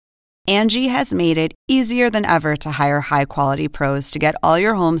Angie has made it easier than ever to hire high-quality pros to get all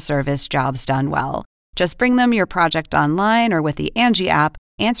your home service jobs done well. Just bring them your project online or with the Angie app,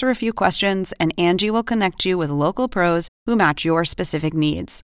 answer a few questions, and Angie will connect you with local pros who match your specific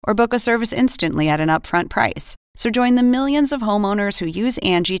needs. Or book a service instantly at an upfront price. So join the millions of homeowners who use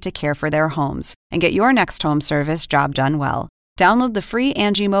Angie to care for their homes and get your next home service job done well. Download the free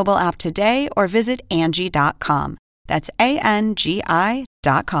Angie mobile app today or visit Angie.com. That's ANGI.com.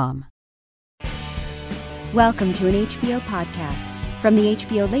 Welcome to an HBO podcast from the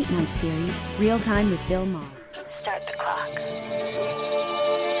HBO Late Night series, Real Time with Bill Maher. Start the clock.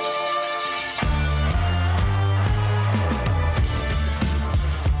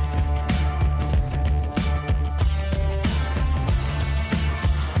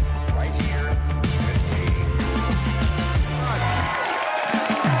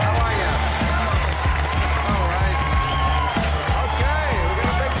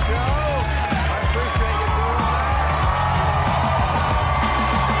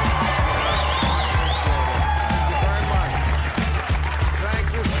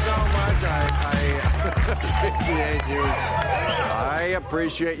 I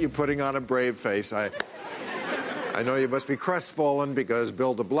appreciate you putting on a brave face. I know you must be crestfallen because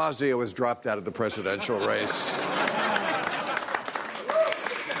Bill de Blasio was dropped out of the presidential race.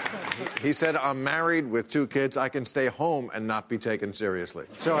 He said, I'm married with 2 kids. I can stay home and not be taken seriously.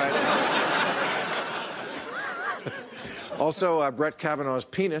 So Also, Brett Kavanaugh's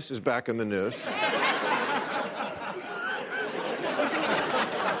penis is back in the news.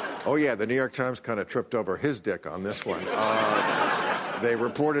 Oh, yeah, the New York Times kind of tripped over his dick on this one. They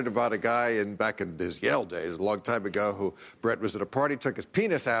reported about a guy back in his Yale days, a long time ago, who Brett was at a party, took his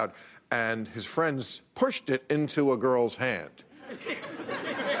penis out, and his friends pushed it into a girl's hand.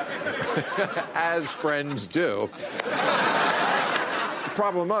 As friends do. The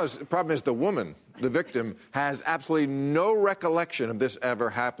problem is the woman, the victim, has absolutely no recollection of this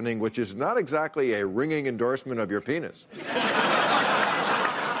ever happening, which is not exactly a ringing endorsement of your penis.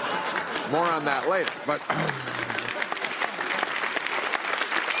 More on that later, but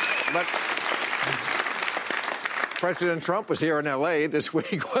President Trump was here in L.A. this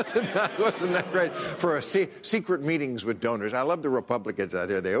week. Wasn't that great? For a secret meetings with donors. I love the Republicans out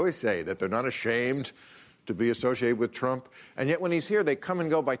here. They always say that they're not ashamed to be associated with Trump, and yet when he's here, they come and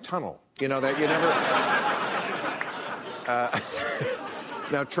go by tunnel. You know, that you never...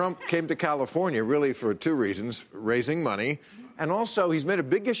 Now, Trump came to California really for 2 reasons: raising money, and also he's made a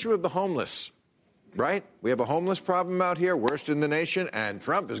big issue of the homeless, right? We have a homeless problem out here, worst in the nation, and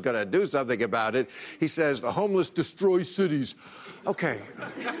Trump is going to do something about it. He says the homeless destroy cities. Okay.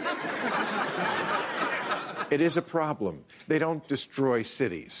 It is a problem. They don't destroy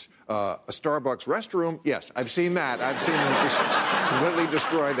cities. A Starbucks restroom, yes, I've seen that. I've seen them completely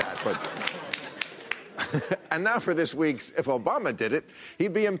destroy that, but... And now for this week's, if Obama did it,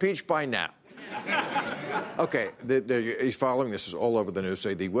 he'd be impeached by now. Okay, he's following, this is all over the news,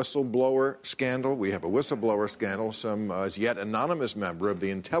 say the whistleblower scandal. We have a whistleblower scandal. Some yet anonymous member of the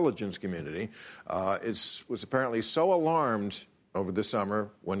intelligence community was apparently so alarmed over the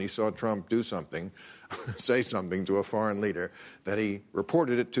summer when he saw Trump do something, say something to a foreign leader, that he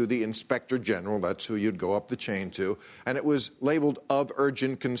reported it to the Inspector General. That's who you'd go up the chain to. And it was labeled of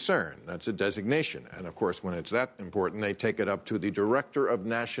urgent concern. That's a designation. And, of course, when it's that important, they take it up to the Director of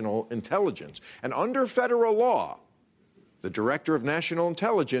National Intelligence. And under federal law, the Director of National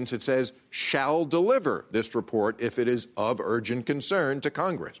Intelligence, it says, shall deliver this report if it is of urgent concern to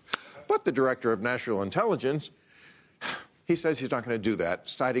Congress. But the Director of National Intelligence... he says he's not going to do that,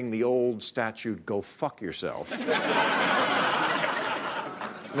 citing the old statute, go fuck yourself.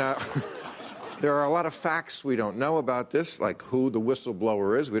 Now, there are a lot of facts we don't know about this, like who the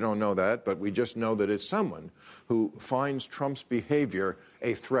whistleblower is. We don't know that, but we just know that it's someone who finds Trump's behavior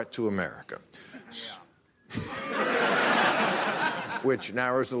a threat to America. Which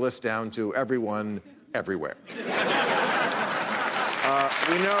narrows the list down to everyone, everywhere. We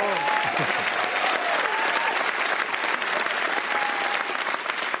know...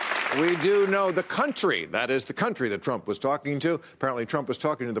 We do know the country. That is the country that Trump was talking to. Apparently, Trump was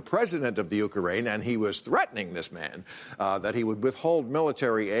talking to the president of the Ukraine, and he was threatening this man that he would withhold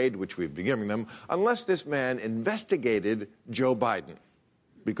military aid, which we've been giving them, unless this man investigated Joe Biden,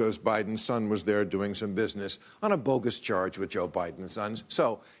 because Biden's son was there doing some business on a bogus charge with Joe Biden's sons.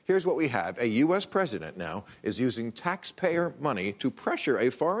 So here's what we have. A U.S. president now is using taxpayer money to pressure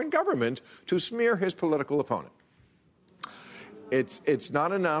a foreign government to smear his political opponent. It's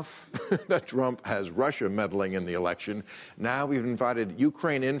not enough that Trump has Russia meddling in the election. Now we've invited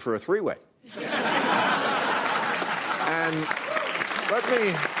Ukraine in for a 3-way. And let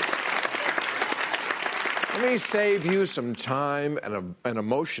me Let me save you some time and an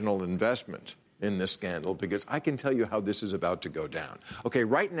emotional investment in this scandal, because I can tell you how this is about to go down. Okay,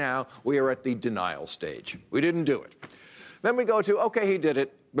 right now, we are at the denial stage. We didn't do it. Then we go to, okay, he did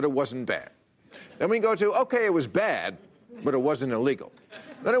it, but it wasn't bad. Then we go to, okay, it was bad, but it wasn't illegal.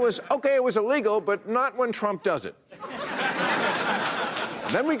 Then it was, okay, it was illegal, but not when Trump does it.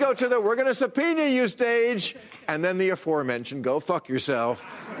 Then we go to the, we're going to subpoena you stage, and then the aforementioned, go fuck yourself,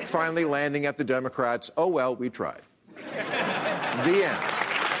 finally landing at the Democrats, oh, well, we tried. The end.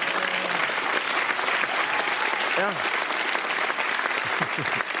 Yeah.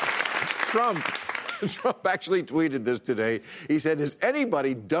 Trump actually tweeted this today. He said, is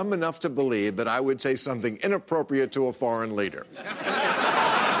anybody dumb enough to believe that I would say something inappropriate to a foreign leader?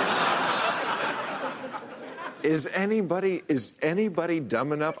 Is anybody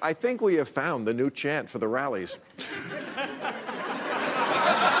dumb enough? I think we have found the new chant for the rallies.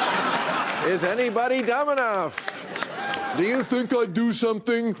 Is anybody dumb enough? Do you think I do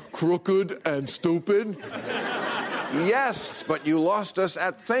something crooked and stupid? Yes, but you lost us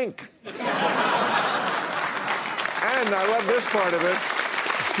at think. And I love this part of it.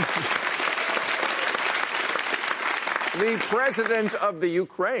 The president of the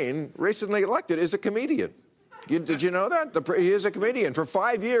Ukraine, recently elected, is a comedian. Did you know that? He is a comedian. For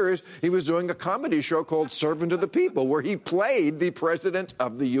 5 years, he was doing a comedy show called Servant of the People, where he played the president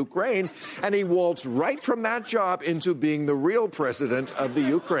of the Ukraine, and he waltzed right from that job into being the real president of the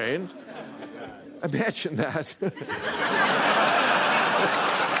Ukraine. Imagine that.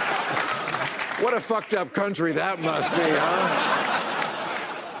 What a fucked up country that must be, huh?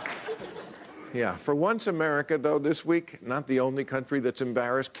 Yeah, for once, America, though, this week, not the only country that's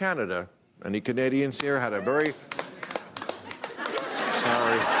embarrassed. Canada. Any Canadians here had a very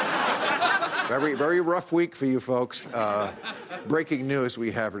rough week for you folks. Breaking news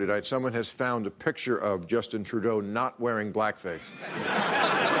we have here tonight. Someone has found a picture of Justin Trudeau not wearing blackface.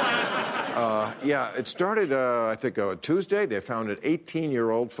 Yeah, it started, I think, Tuesday. They found an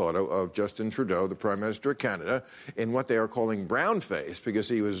 18-year-old photo of Justin Trudeau, the Prime Minister of Canada, in what they are calling brownface, because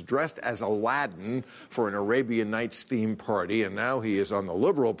he was dressed as Aladdin for an Arabian Nights themed party, and now he is on the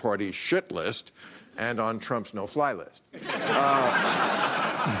Liberal Party's shit list and on Trump's no-fly list.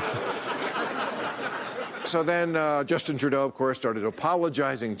 So then Justin Trudeau, of course, started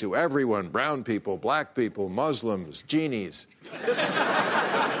apologizing to everyone, brown people, black people, Muslims, genies.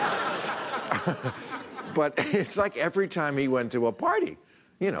 But it's like every time he went to a party,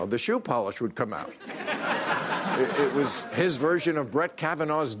 you know, the shoe polish would come out. It was his version of Brett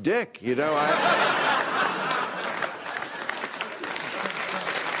Kavanaugh's dick, you know.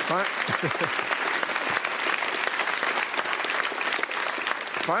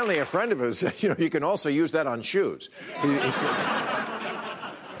 Finally, a friend of his said, you know, you can also use that on shoes.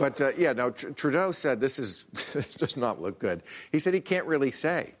 But, yeah, no, Trudeau said this does not look good. He said he can't really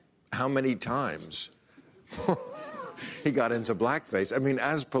say how many times he got into blackface. I mean,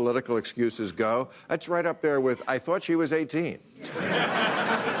 as political excuses go, that's right up there with, I thought she was 18.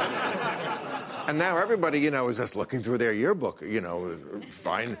 And now everybody, you know, is just looking through their yearbook, you know,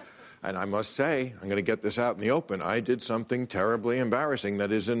 fine. And I must say, I'm going to get this out in the open, I did something terribly embarrassing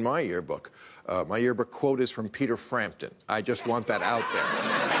that is in my yearbook. My yearbook quote is from Peter Frampton. I just want that out there.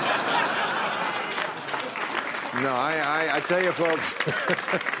 No, I tell you, folks,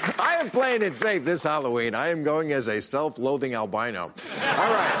 I am playing it safe this Halloween. I am going as a self-loathing albino.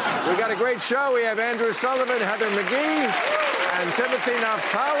 All right, we got a great show. We have Andrew Sullivan, Heather McGee, and Timothy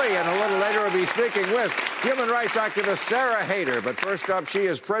Naftali. And a little later, we'll be speaking with human rights activist Sarah Haider. But first up, she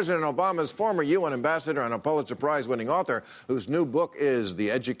is President Obama's former UN ambassador and a Pulitzer Prize-winning author whose new book is The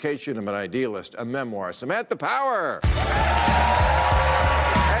Education of an Idealist, a memoir. Samantha Power. Hey,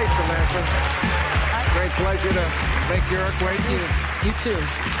 Samantha. Great pleasure to make your acquaintance. You too.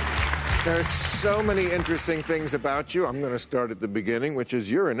 There's so many interesting things about you. I'm going to start at the beginning, which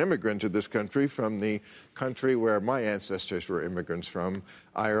is you're an immigrant to this country from the country where my ancestors were immigrants from,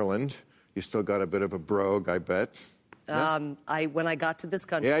 Ireland. You still got a bit of a brogue, I bet. When I got to this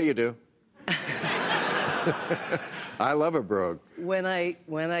country... Yeah, you do. I love a brogue. When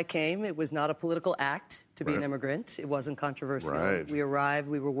I came, it was not a political act to be an immigrant. It wasn't controversial. Right. We arrived,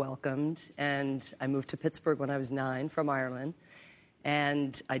 we were welcomed, and I moved to Pittsburgh when I was 9 from Ireland.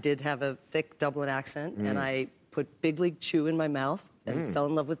 And I did have a thick Dublin accent, and I put Big League Chew in my mouth and fell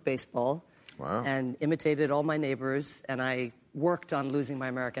in love with baseball. Wow. And imitated all my neighbors, and I worked on losing my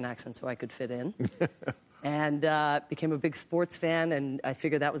American accent so I could fit in. And became a big sports fan, and I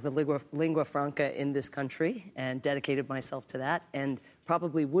figured that was the lingua franca in this country, and dedicated myself to that, and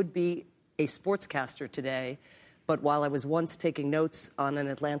probably would be a sportscaster today. But while I was once taking notes on an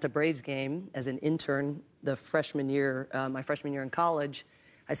Atlanta Braves game as an intern the freshman year, my freshman year in college,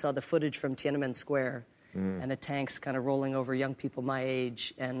 I saw the footage from Tiananmen Square and the tanks kind of rolling over young people my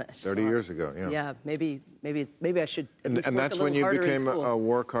age. And 30 years ago, yeah. Yeah, maybe I should. And that's when you became a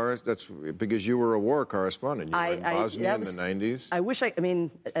war correspondent. That's because you were a war correspondent. You were in Bosnia in the 90s. I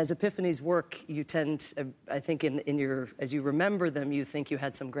mean, as epiphanies work, you tend, I think, in your as you remember them, you think you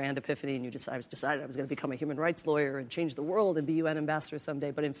had some grand epiphany, and I decided I was going to become a human rights lawyer and change the world and be UN ambassador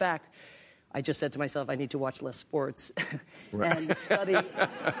someday. But in fact, I just said to myself, I need to watch less sports and study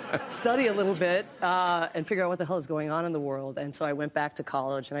a little bit and figure out what the hell is going on in the world. And so I went back to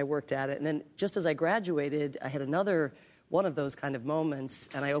college and I worked at it. And then just as I graduated, I had another one of those kind of moments.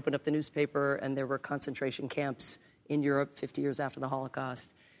 And I opened up the newspaper and there were concentration camps in Europe 50 years after the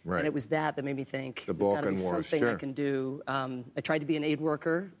Holocaust. Right. And it was that made me think, the there's got to Balkan be Wars, something sure. I can do. I tried to be an aid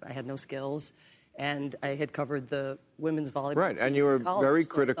worker. I had no skills. And I had covered the women's volleyball Right, team and you were in college, very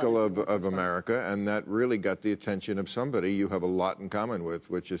so I critical thought of America, and that really got the attention of somebody you have a lot in common with,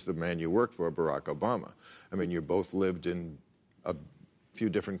 which is the man you worked for, Barack Obama. I mean, you both lived in a few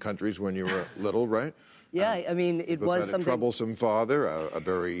different countries when you were little, right? Yeah, I mean, it was something. A troublesome father, a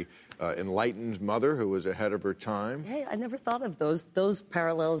very enlightened mother who was ahead of her time. Hey, I never thought of those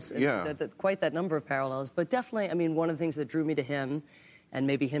parallels, Yeah. Quite that number of parallels. But definitely, I mean, one of the things that drew me to him, and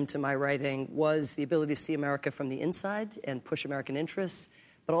maybe him to my writing, was the ability to see America from the inside and push American interests,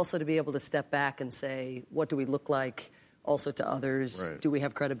 but also to be able to step back and say, what do we look like also to others? Right. Do we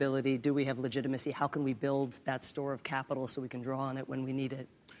have credibility? Do we have legitimacy? How can we build that store of capital so we can draw on it when we need it?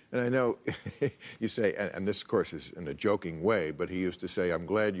 And I know you say, and this, of course, is in a joking way, but he used to say, I'm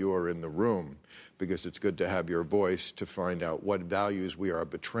glad you are in the room because it's good to have your voice to find out what values we are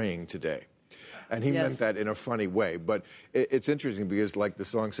betraying today. And he meant that in a funny way. But it's interesting because, like the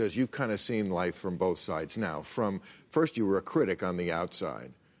song says, you've kind of seen life from both sides now. From first you were a critic on the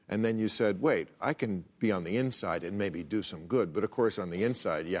outside, and then you said, wait, I can be on the inside and maybe do some good. But, of course, on the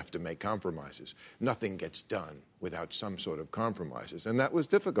inside, you have to make compromises. Nothing gets done without some sort of compromises. And that was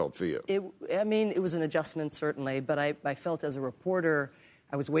difficult for you. It was an adjustment, certainly. But I felt as a reporter,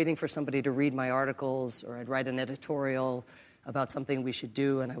 I was waiting for somebody to read my articles, or I'd write an editorial about something we should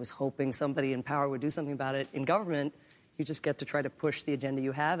do, and I was hoping somebody in power would do something about it. In government, you just get to try to push the agenda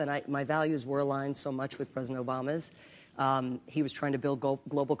you have, and my values were aligned so much with President Obama's. He was trying to build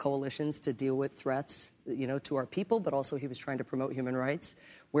global coalitions to deal with threats, to our people, but also he was trying to promote human rights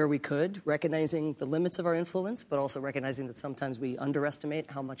where we could, recognizing the limits of our influence, but also recognizing that sometimes we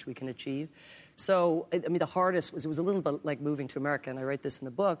underestimate how much we can achieve. So, I mean, the hardest was, it was a little bit like moving to America, and I write this in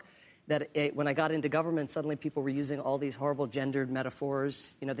the book, that when I got into government, suddenly people were using all these horrible gendered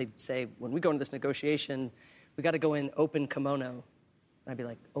metaphors. They'd say, when we go into this negotiation, we got to go in open kimono. And I'd be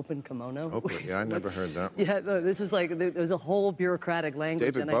like, open kimono? Open, yeah, I never heard that. Yeah, this is like, there's a whole bureaucratic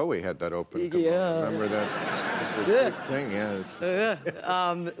language. David Bowie had that open kimono. Yeah. Remember that? It's a big thing,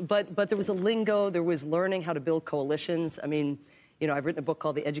 yeah. But there was a lingo, there was learning how to build coalitions. I mean, I've written a book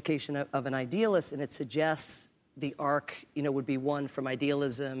called The Education of an Idealist, and it suggests the arc, would be one from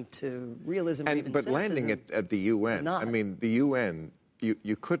idealism to realism, or even but cynicism. landing at the UN, I mean, the UN,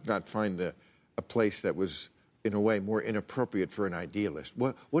 you could not find a place that was, in a way, more inappropriate for an idealist.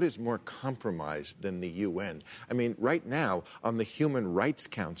 What is more compromised than the UN? I mean, right now, on the Human Rights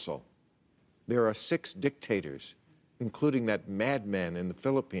Council, there are 6 dictators, including that madman in the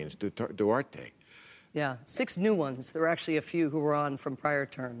Philippines, Duarte. Yeah, 6 new ones. There were actually a few who were on from prior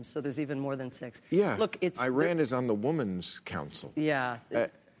terms, so there's even more than 6. Yeah, look, Iran is on the Women's Council. Yeah,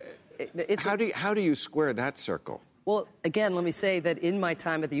 how do you square that circle? Well, again, let me say that in my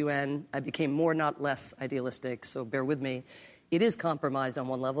time at the UN, I became more, not less, idealistic. So bear with me. It is compromised on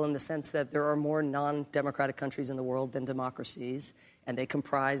one level in the sense that there are more non-democratic countries in the world than democracies, and they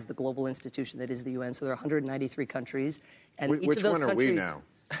comprise the global institution that is the UN. So there are 193 countries, and each of those one countries. Are we now?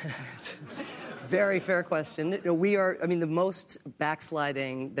 Very fair question. We are, the most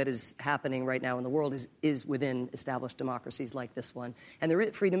backsliding that is happening right now in the world is within established democracies like this one. And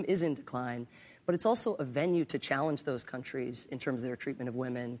their freedom is in decline. But it's also a venue to challenge those countries in terms of their treatment of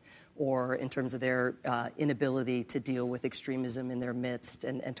women or in terms of their inability to deal with extremism in their midst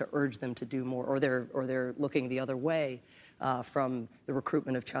and to urge them to do more, or they're looking the other way from the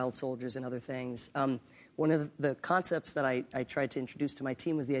recruitment of child soldiers and other things. One of the concepts that I tried to introduce to my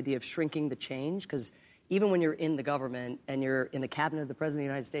team was the idea of shrinking the change, because even when you're in the government and you're in the cabinet of the President of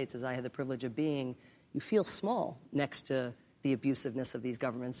the United States, as I had the privilege of being, you feel small next to the abusiveness of these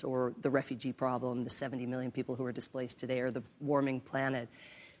governments or the refugee problem, the 70 million people who are displaced today, or the warming planet.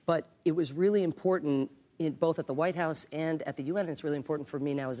 But it was really important, both at the White House and at the UN, and it's really important for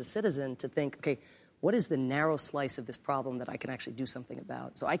me now as a citizen to think, okay, what is the narrow slice of this problem that I can actually do something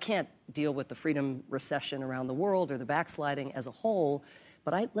about? So I can't deal with the freedom recession around the world or the backsliding as a whole.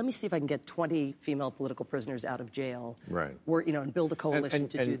 But let me see if I can get 20 female political prisoners out of jail. Right. Or, and build a coalition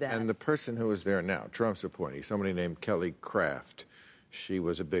to do that. And the person who is there now, Trump's appointee, somebody named Kelly Craft, she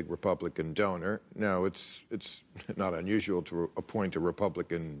was a big Republican donor. Now, it's not unusual to appoint a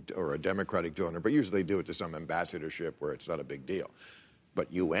Republican or a Democratic donor, but usually they do it to some ambassadorship where it's not a big deal.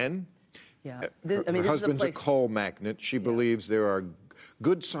 But UN? Yeah. Her husband's a coal magnate. She believes there are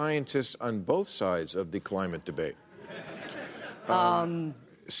good scientists on both sides of the climate debate.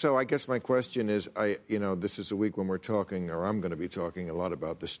 So I guess my question is, this is a week when we're talking, or I'm going to be talking a lot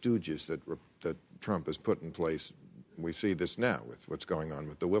about the stooges that Trump has put in place. We see this now with what's going on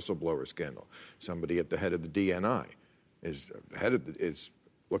with the whistleblower scandal. Somebody at the head of the DNI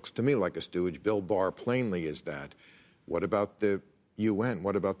looks to me like a stooge. Bill Barr plainly is that. What about the UN?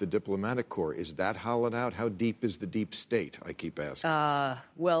 What about the diplomatic corps? Is that hollowed out? How deep is the deep state? I keep asking.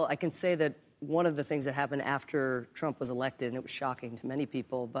 Well, I can say that one of the things that happened after Trump was elected, and it was shocking to many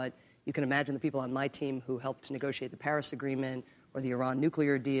people, but you can imagine the people on my team who helped negotiate the Paris Agreement or the Iran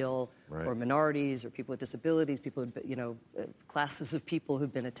nuclear deal, or minorities or people with disabilities, people, classes of people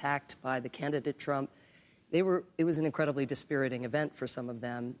who've been attacked by the candidate Trump. It was an incredibly dispiriting event for some of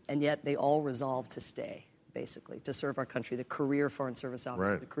them, and yet they all resolved to stay, basically, to serve our country, the career Foreign Service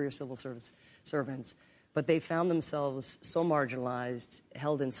officers, the career civil service servants. But they found themselves so marginalized,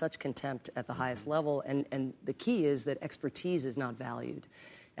 held in such contempt at the highest level. And the key is that expertise is not valued.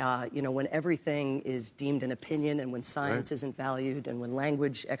 When everything is deemed an opinion and when science isn't valued and when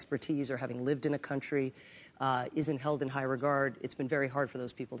language expertise or having lived in a country isn't held in high regard, it's been very hard for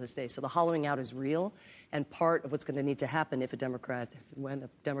those people to stay. So the hollowing out is real. And part of what's going to need to happen when a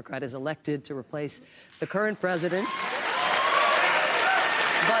Democrat is elected to replace the current president.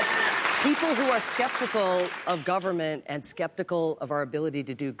 But people who are skeptical of government and skeptical of our ability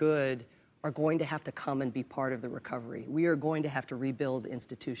to do good are going to have to come and be part of the recovery. We are going to have to rebuild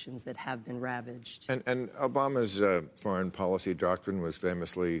institutions that have been ravaged. And Obama's foreign policy doctrine was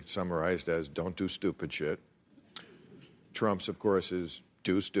famously summarized as don't do stupid shit. Trump's, of course, is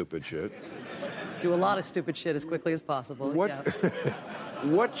do stupid shit. Do a lot of stupid shit as quickly as possible.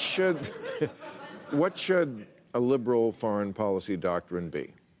 What should a liberal foreign policy doctrine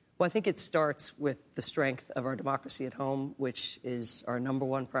be? Well, I think it starts with the strength of our democracy at home, which is our number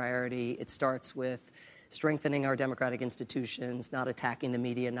one priority. It starts with strengthening our democratic institutions, not attacking the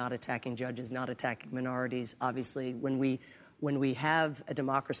media, not attacking judges, not attacking minorities. Obviously, when we have a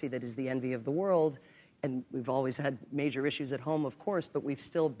democracy that is the envy of the world, and we've always had major issues at home, of course, but we've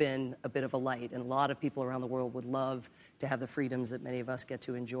still been a bit of a light. And a lot of people around the world would love to have the freedoms that many of us get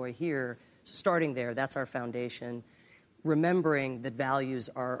to enjoy here. So starting there, that's our foundation. Remembering that values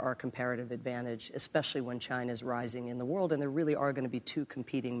are our comparative advantage, especially when China is rising in the world, and there really are going to be two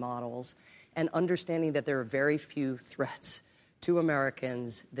competing models. And understanding that there are very few threats to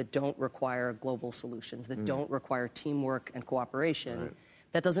Americans that don't require global solutions, that don't require teamwork and cooperation. Right.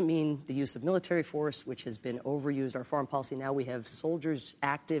 That doesn't mean the use of military force, which has been overused. Our foreign policy now, we have soldiers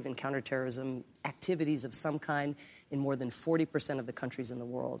active in counterterrorism activities of some kind in more than 40% of the countries in the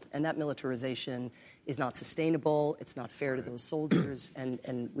world. And that militarization is not sustainable, it's not fair to those soldiers,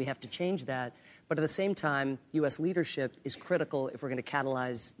 and we have to change that. But at the same time, U.S. leadership is critical if we're going to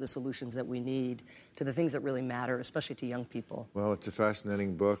catalyze the solutions that we need to the things that really matter, especially to young people. Well, it's a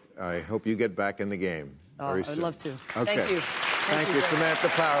fascinating book. I hope you get back in the game very soon. I'd love to. Okay. Thank you. Thank you, Samantha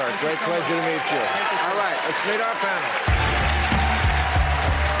Power. Great pleasure to meet you. Thank you so All right, much. let's meet our panel.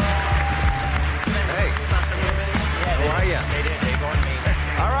 Hey, how are you?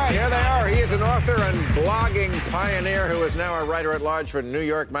 All right, here they are. He is an author and blogging pioneer who is now a writer-at-large for New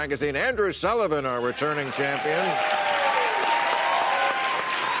York Magazine. Andrew Sullivan, our returning champion.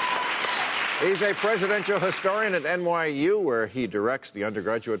 He's a presidential historian at NYU, where he directs the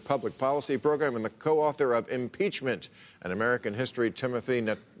undergraduate public policy program, and the co-author of Impeachment, an American History, Timothy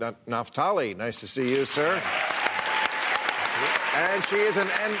Naftali. Nice to see you, sir. And she is an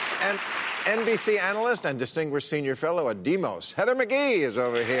NBC analyst and distinguished senior fellow at Demos. Heather McGhee is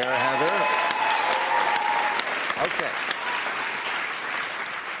over here. Heather. Okay.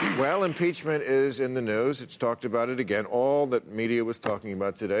 Well, impeachment is in the news. It's talked about it again. All that media was talking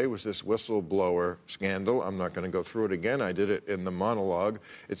about today was this whistleblower scandal. I'm not going to go through it again. I did it in the monologue.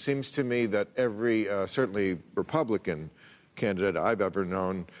 It seems to me that every, certainly Republican candidate I've ever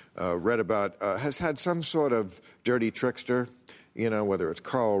known, read about, has had some sort of dirty trickster, whether it's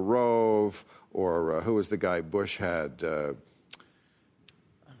Karl Rove or who was the guy Bush had,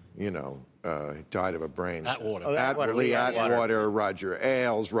 he died of a brain. Lee Atwater, Roger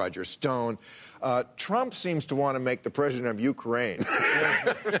Ailes, Roger Stone. Trump seems to want to make the president of Ukraine.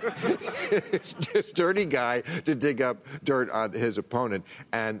 this dirty guy to dig up dirt on his opponent.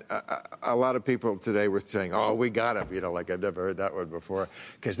 And a lot of people today were saying, oh, we got him, like I've never heard that one before.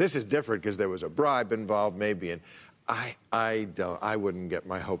 Because this is different because there was a bribe involved maybe. And I wouldn't get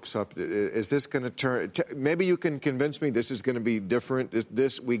my hopes up. Is this going to turn? Maybe you can convince me this is going to be different.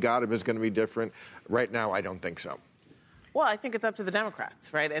 This we got him is going to be different. Right now, I don't think so. Well, I think it's up to the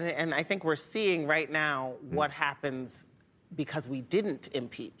Democrats, right? And I think we're seeing right now what happens because we didn't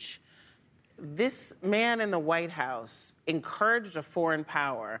impeach. This man in the White House encouraged a foreign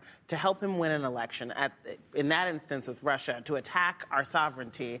power to help him win an election, in that instance with Russia, to attack our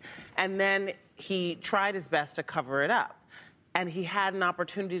sovereignty. And then he tried his best to cover it up. And he had an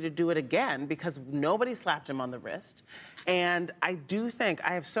opportunity to do it again because nobody slapped him on the wrist. And I do think,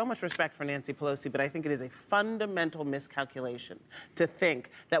 I have so much respect for Nancy Pelosi, but I think it is a fundamental miscalculation to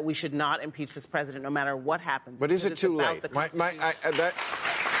think that we should not impeach this president no matter what happens. But is it too late?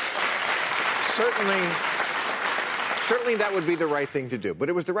 Certainly that would be the right thing to do. But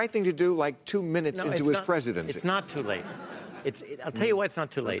it was the right thing to do like 2 minutes into his presidency. It's not too late. I'll tell you why it's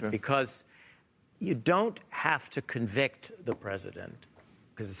not too late. Okay. Because you don't have to convict the president,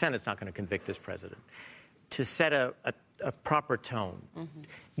 because the Senate's not going to convict this president, to set a proper tone. Mm-hmm.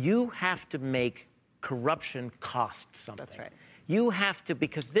 You have to make corruption cost something. That's right. You have to,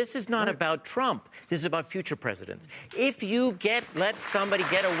 because this is not about Trump. This is about future presidents. If you let somebody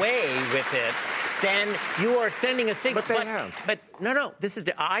get away with it, then you are sending a signal. But they have. But no. This is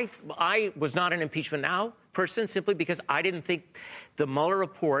I was not an impeachment now person simply because I didn't think the Mueller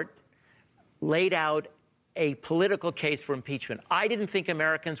report laid out a political case for impeachment. I didn't think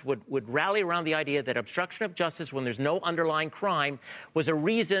Americans would rally around the idea that obstruction of justice when there's no underlying crime was a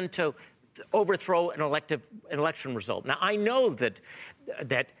reason to overthrow an election result. Now, I know that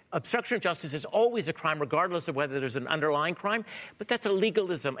obstruction of justice is always a crime, regardless of whether there's an underlying crime, but that's a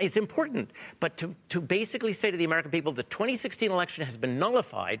legalism. It's important. But to basically say to the American people the 2016 election has been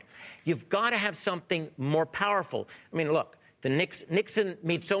nullified, you've got to have something more powerful. I mean, look. Nixon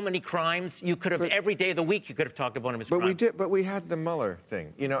made so many crimes. You could have every day of the week. You could have talked about him as crimes. We did. But we had the Mueller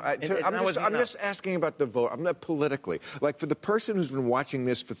thing. I'm just asking about the vote. I'm not politically. Like for the person who's been watching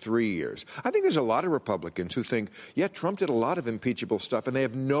this for 3 years, I think there's a lot of Republicans who think, yeah, Trump did a lot of impeachable stuff, and they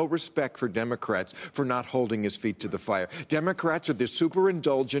have no respect for Democrats for not holding his feet to the fire. Democrats are the super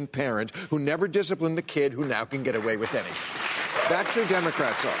indulgent parent who never disciplined the kid who now can get away with anything. That's who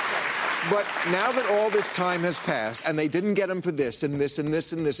Democrats are. But now that all this time has passed and they didn't get him for this and this and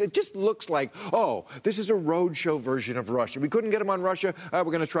this and this, it just looks like, oh, this is a roadshow version of Russia. We couldn't get him on Russia. We're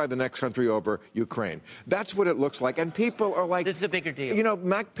going to try the next country over, Ukraine. That's what it looks like. And people are like... This is a bigger deal.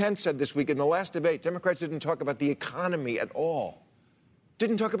 Mike Pence said this week in the last debate, Democrats didn't talk about the economy at all.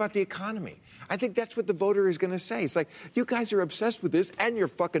 Didn't talk about the economy. I think that's what the voter is going to say. It's like, you guys are obsessed with this and you're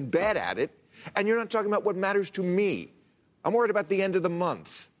fucking bad at it. And you're not talking about what matters to me. I'm worried about the end of the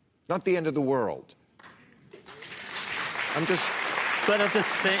month. Not the end of the world. But at the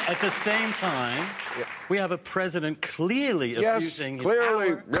same time, we have a president clearly abusing his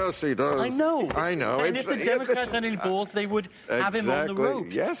power. Yes, he does. I know. And if the Democrats had any balls, they would have him on the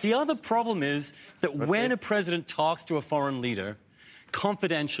road. Yes. The other problem is that when a president talks to a foreign leader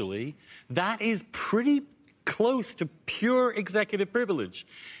confidentially, that is pretty close to pure executive privilege.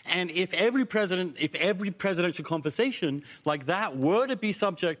 And if every presidential conversation like that were to be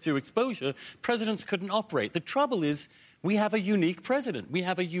subject to exposure, presidents couldn't operate. The trouble is we have a unique president. We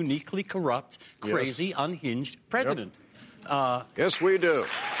have a uniquely corrupt, crazy, unhinged president. Yep. Yes, we do.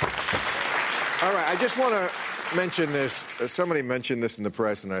 All right, I just want to mention this. Somebody mentioned this in the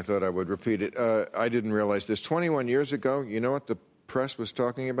press, and I thought I would repeat it. I didn't realize this. 21 years ago, you know what the press was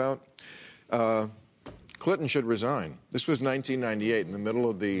talking about? Clinton should resign. This was 1998, in the middle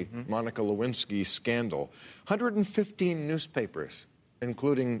of the Monica Lewinsky scandal. 115 newspapers,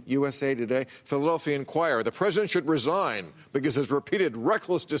 including USA Today, Philadelphia Inquirer. The president should resign because his repeated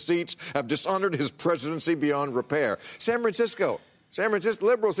reckless deceits have dishonored his presidency beyond repair. San Francisco,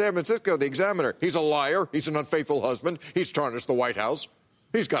 liberal San Francisco, the Examiner. He's a liar. He's an unfaithful husband. He's tarnished the White House.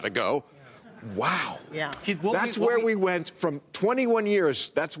 He's got to go. Wow. Yeah. That's where we went from 21 years.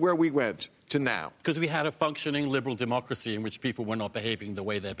 That's where we went to now. Because we had a functioning liberal democracy in which people were not behaving the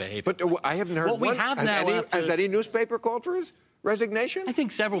way they're behaving. But I haven't heard what one. We have now has any newspaper called for his resignation? I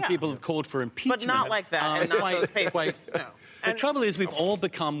think several people have called for impeachment. But not like that, and not those papers. No. The trouble is, we've all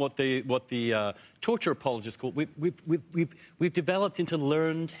become what the torture apologists call. We've developed into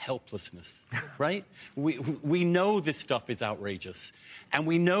learned helplessness, right? We know this stuff is outrageous, and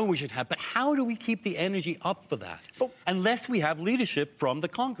we know we should have. But how do we keep the energy up for that? Unless we have leadership from the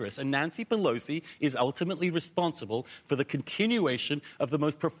Congress, and Nancy Pelosi is ultimately responsible for the continuation of the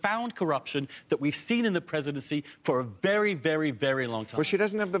most profound corruption that we've seen in the presidency for a very, very, very long time. Well, she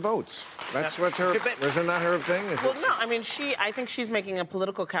doesn't have the votes. That's what's her. Isn't that her thing? No. I mean, I think she's making a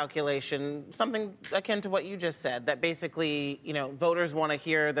political calculation, something akin to what you just said, that basically, voters want to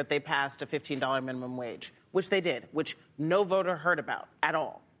hear that they passed a $15 minimum wage, which they did, which no voter heard about at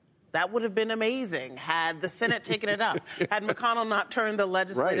all. That would have been amazing had the Senate taken it up, had McConnell not turned the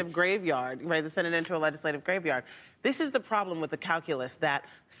legislative graveyard, the Senate into a legislative graveyard. This is the problem with the calculus, that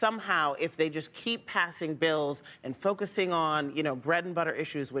somehow if they just keep passing bills and focusing on, bread and butter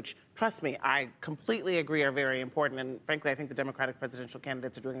issues, which, trust me, I completely agree are very important. And frankly, I think the Democratic presidential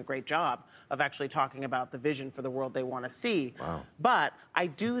candidates are doing a great job of actually talking about the vision for the world they want to see. Wow. But I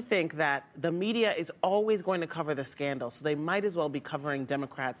do think that the media is always going to cover the scandal, so they might as well be covering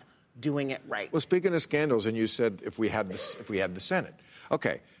Democrats doing it right. Well, speaking of scandals, and you said if we had the Senate.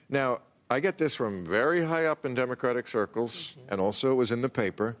 Okay, now, I get this from very high up in Democratic circles, and also it was in the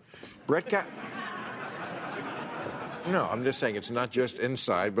paper. No, I'm just saying it's not just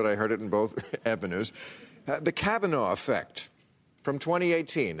inside, but I heard it in both avenues. The Kavanaugh effect from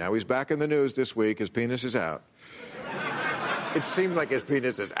 2018. Now, he's back in the news this week. His penis is out. It seemed like his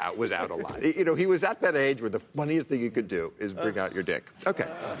penis was out a lot. He was at that age where the funniest thing you could do is bring out your dick.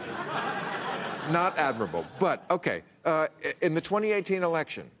 Okay. Not admirable. But, okay, in the 2018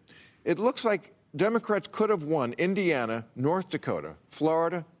 election, it looks like Democrats could have won Indiana, North Dakota,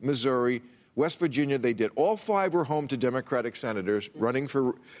 Florida, Missouri, West Virginia. They did. All 5 were home to Democratic senators running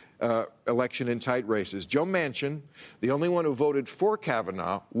for election in tight races. Joe Manchin, the only one who voted for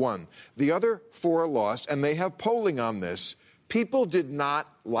Kavanaugh, won. The other 4 lost, and they have polling on this. People did not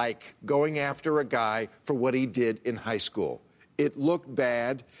like going after a guy for what he did in high school. It looked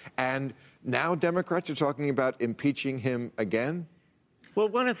bad, and now Democrats are talking about impeaching him again? Well,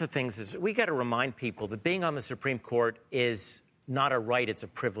 one of the things is we got to remind people that being on the Supreme Court is not a right, it's a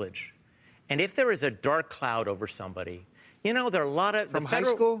privilege. And if there is a dark cloud over somebody, there are a lot of... From high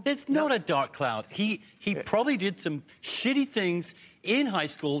school? It's not a dark cloud. He probably did some shitty things in high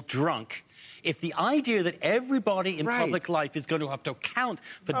school drunk. If the idea that everybody in public life is going to have to account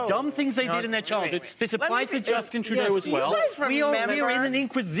for dumb things they did in their childhood, this applies to Justin Trudeau as well. We are in an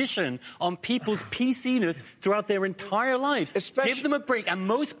inquisition on people's PC-ness throughout their entire lives. Give them a break. And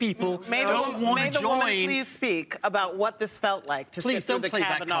most people don't want to join. May the woman please speak about what this felt like to sit through the Kavanaugh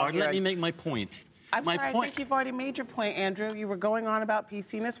hearing. Please don't play that card. Let me make my point. I'm sorry, I think you've already made your point, Andrew. You were going on about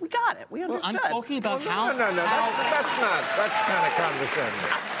PC-ness. We got it. We understood. I'm talking about how... No. That's kind of condescending.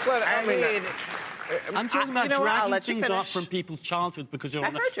 But, I'm talking about dragging things up from people's childhood because you're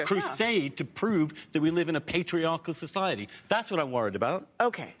on a crusade to prove that we live in a patriarchal society. That's what I'm worried about.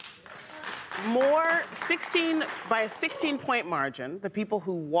 Okay. By a 16-point margin, the people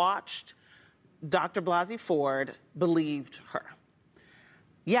who watched Dr. Blasey Ford believed her.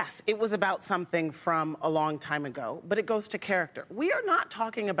 Yes, it was about something from a long time ago, but it goes to character. We are not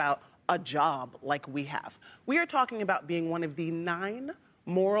talking about a job like we have. We are talking about being one of the 9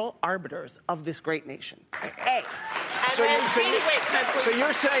 moral arbiters of this great nation. So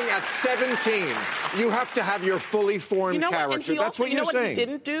you're saying at 17, you have to have your fully formed character. That's what you're saying. What he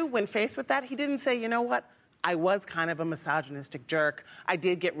didn't do when faced with that? He didn't say, you know what? I was kind of a misogynistic jerk. I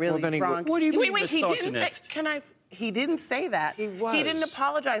did get really drunk. What do you mean misogynist? He didn't say that. He was. He didn't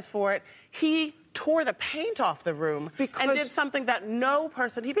apologize for it. He tore the paint off the room and did something that no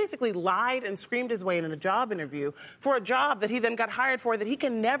person... He basically lied and screamed his way in a job interview for a job that he then got hired for that he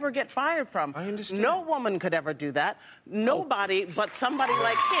can never get fired from. I understand. No woman could ever do that. Nobody but somebody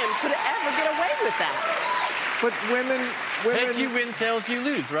like him could ever get away with that. But women... Heads you win, tails you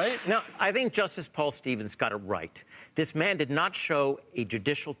lose, right? No, I think Justice Paul Stevens got it right. This man did not show a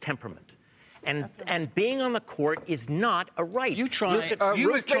judicial temperament. And being on the court is not a right. You try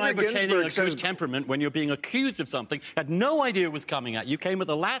pretending a good temperament when you're being accused of something, had no idea it was coming at you, came at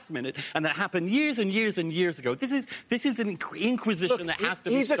the last minute, and that happened years and years and years ago. This is an inquisition that has to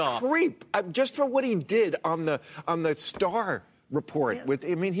be stopped. He's a creep, just for what he did on the Star report. Yeah.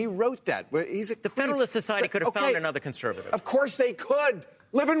 He wrote that. He's a creep. The Federalist Society could have found another conservative. Of course they could.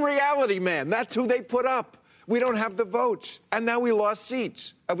 Live in reality, man. That's who they put up. We don't have the votes. And now we lost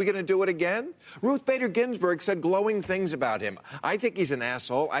seats. Are we going to do it again? Ruth Bader Ginsburg said glowing things about him. I think he's an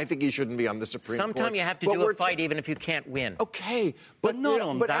asshole. I think he shouldn't be on the Supreme Court. Sometimes you have to do a fight even if you can't win. Okay. But not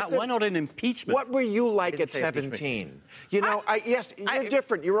on that. Why not an impeachment? What were you like at 17? You know, yes, you're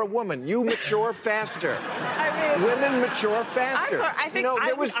different. You're a woman. You mature faster. Women mature faster. I think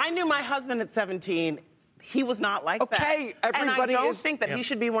I knew my husband at 17. He was not like that. Okay, everybody and I don't think that he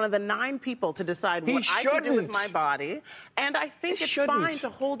should be one of the 9 people to decide what I can do with my body. And I think it's fine to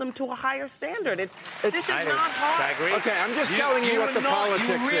hold him to a higher standard. This is not hard. I agree. Okay, I'm just telling you what the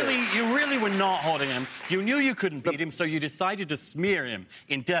politics is. You really were not holding him. You knew you couldn't beat him, so you decided to smear him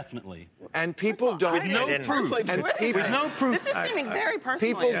indefinitely. And people don't. With no proof. With no proof. This is seeming very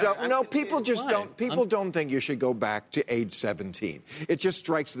personal. People don't. No, people just don't. People don't think you should go back to age 17. It just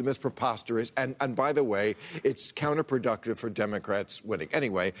strikes them as preposterous. And by the way, it's counterproductive for Democrats winning.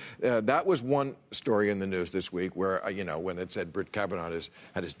 Anyway, that was one story in the news this week where, when it said Brett Kavanaugh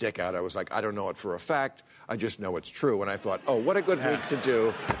had his dick out, I was like, I don't know it for a fact. I just know it's true. And I thought, oh, what a good week to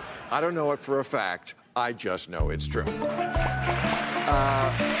do. I don't know it for a fact. I just know it's true.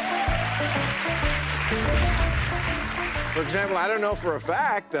 For example, I don't know for a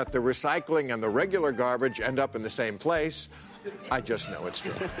fact that the recycling and the regular garbage end up in the same place. I just know it's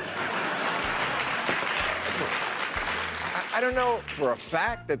true. I don't know for a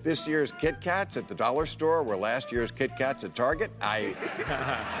fact that this year's Kit Kats at the dollar store were last year's Kit Kats at Target. I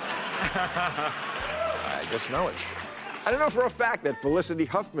just know it's true. I don't know for a fact that Felicity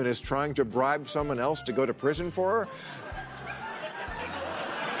Huffman is trying to bribe someone else to go to prison for her.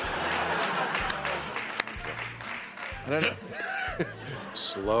 I don't know.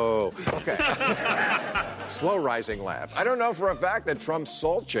 Slow. Okay. Slow rising laugh. I don't know for a fact that Trump's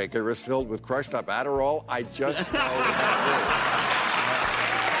salt shaker is filled with crushed up Adderall. I just know it's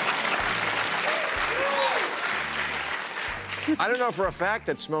true. I don't know for a fact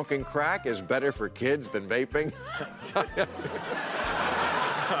that smoking crack is better for kids than vaping.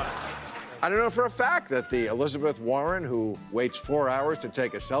 I don't know for a fact that the Elizabeth Warren who waits 4 hours to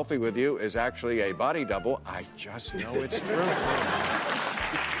take a selfie with you is actually a body double. I just know it's true.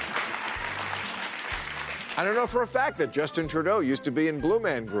 I don't know for a fact that Justin Trudeau used to be in Blue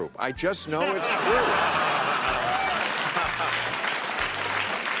Man Group. I just know it's true.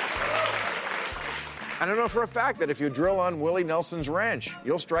 I don't know for a fact that if you drill on Willie Nelson's ranch,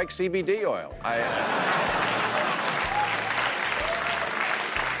 you'll strike CBD oil.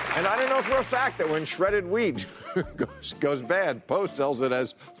 And I don't know for a fact that when shredded wheat goes bad, Post sells it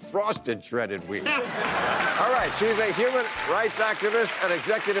as frosted shredded wheat. All right, she's a human rights activist and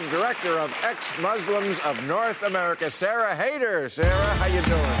executive director of Ex-Muslims of North America, Sarah Haider. Sarah, how you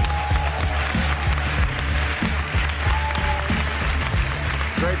doing?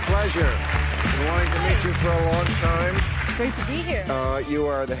 Great pleasure. Been wanting to meet you for a long time. Great to be here. You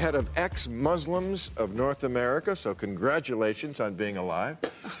are the head of Ex-Muslims of North America, so congratulations on being alive.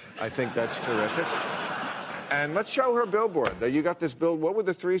 I think that's terrific. And let's show her billboard. You got this bill. What were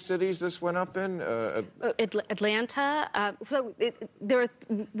the 3 cities this went up in? Atlanta.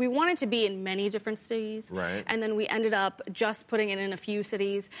 We wanted to be in many different cities. Right. And then we ended up just putting it in a few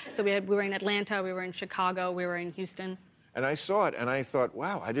cities. So we were in Atlanta, we were in Chicago, we were in Houston. And I saw it, and I thought,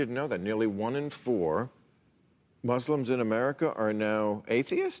 wow, I didn't know that. Nearly 1 in 4 Muslims in America are now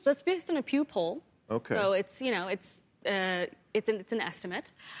atheists? That's based on a Pew poll. Okay. So it's an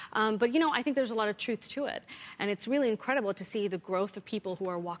estimate. But, I think there's a lot of truth to it. And it's really incredible to see the growth of people who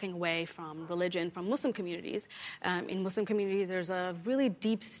are walking away from religion, from Muslim communities. In Muslim communities, there's a really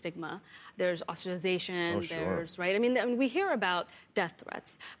deep stigma. There's ostracization. Oh, sure. There's, right? I mean, we hear about death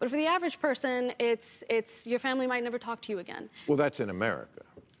threats. But for the average person, it's your family might never talk to you again. Well, that's in America.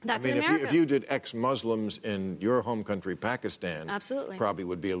 That's in in America. If you did ex-Muslims in your home country, Pakistan, absolutely, probably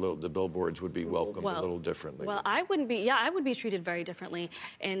would be the billboards would be welcomed a little differently. Well, I would be treated very differently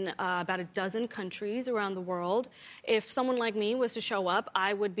in about a dozen countries around the world. If someone like me was to show up,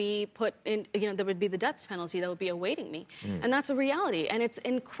 I would be put in, there would be the death penalty that would be awaiting me. And that's the reality. And it's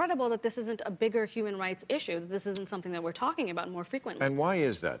incredible that this isn't a bigger human rights issue, that this isn't something that we're talking about more frequently. And why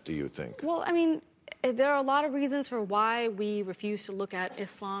is that, do you think? Well, I mean, there are a lot of reasons for why we refuse to look at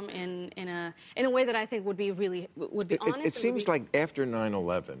Islam in a way that I think would be honest. It seems like after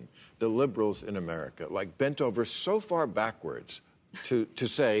 9/11, the liberals in America bent over so far backwards to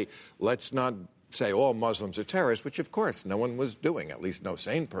say, let's not say all Muslims are terrorists, which of course no one was doing, at least no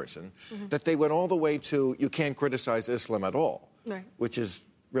sane person, that they went all the way to you can't criticize Islam at all, right. Which is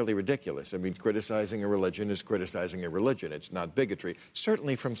really ridiculous. I mean, criticizing a religion is criticizing a religion. It's not bigotry,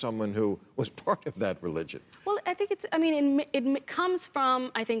 certainly from someone who was part of that religion. Well, I think it comes from,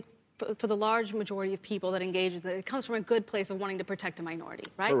 for the large majority of people that engages, it comes from a good place of wanting to protect a minority,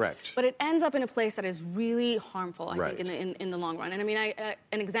 right? Correct. But it ends up in a place that is really harmful, I think, in the long run. And I mean,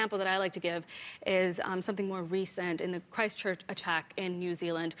 an example that I like to give is something more recent. In the Christchurch attack in New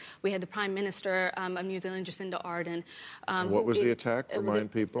Zealand, we had the Prime Minister of New Zealand, Jacinda Ardern. What was the attack?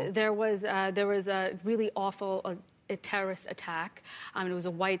 Remind people. There was a really awful a terrorist attack. It was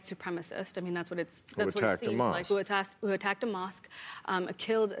a white supremacist. I mean, that's what it seems like. Who attacked a mosque,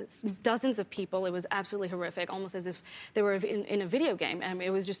 killed dozens of people. It was absolutely horrific, almost as if they were in a video game.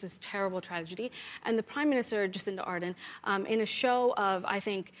 It was just this terrible tragedy. And the Prime Minister, Jacinda Ardern, in a show of, I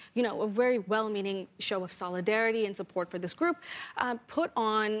think, a very well-meaning show of solidarity and support for this group, put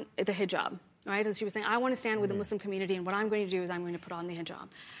on the hijab. Right? And she was saying, I want to stand with the Muslim community, and what I'm going to do is I'm going to put on the hijab.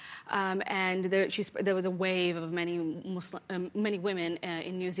 And there was a wave of many women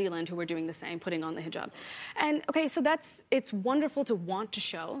in New Zealand who were doing the same, putting on the hijab. And okay, so it's wonderful to want to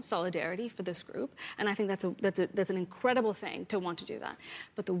show solidarity for this group, and I think that's an incredible thing to want to do that.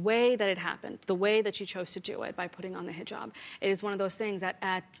 But the way that it happened, the way that she chose to do it by putting on the hijab, it is one of those things that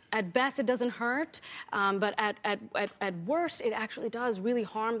at best it doesn't hurt, but at worst it actually does really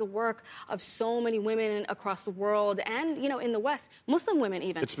harm the work of so many women across the world and in the West, Muslim women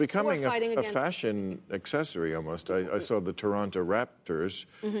even. It's becoming a fashion accessory almost. I saw the Toronto Raptors,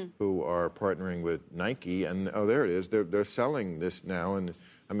 who are partnering with Nike, and there it is. They're selling this now, and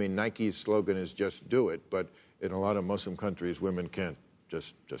I mean Nike's slogan is "Just do it," but in a lot of Muslim countries, women can't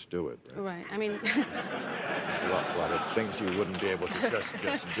just do it. Right. I mean, a lot of things you wouldn't be able to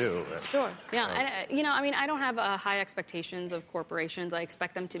just do. Right? Sure. Yeah. And I mean, I don't have high expectations of corporations. I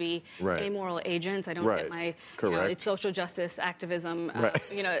expect them to be amoral agents. I don't get my social justice activism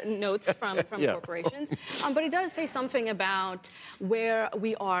notes from corporations. But it does say something about where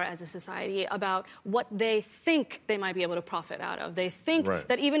we are as a society, about what they think they might be able to profit out of. They think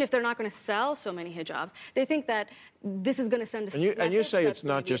that even if they're not going to sell so many hijabs, they think that this is going to send a message. And you say it's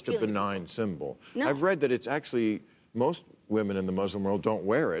not just a benign symbol. No. I've read that it's actually, most women in the Muslim world don't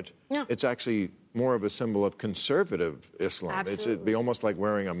wear it. No. It's actually more of a symbol of conservative Islam. Absolutely. It'd be almost like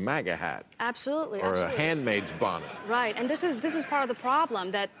wearing a MAGA hat. Absolutely. Or a handmaid's bonnet. Right. And this is part of the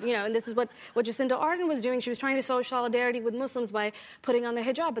problem that, and this is what Jacinda Ardern was doing. She was trying to show solidarity with Muslims by putting on the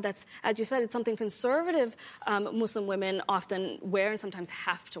hijab. But that's, as you said, it's something conservative Muslim women often wear and sometimes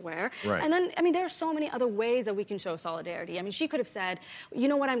have to wear. Right. And then, I mean, there are so many other ways that we can show solidarity. I mean, she could have said,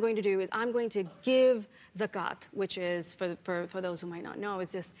 what I'm going to do is I'm going to give zakat, which is, for those who might not know,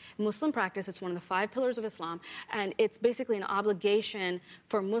 it's just Muslim practice. It's one of the 5 pillars of Islam, and it's basically an obligation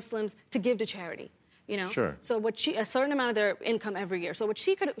for Muslims to give to charity. Sure. So a certain amount of their income every year. So what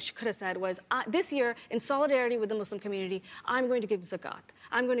she could have said was, this year, in solidarity with the Muslim community, I'm going to give zakat.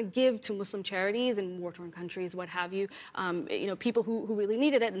 I'm going to give to Muslim charities in war-torn countries, what have you, people who really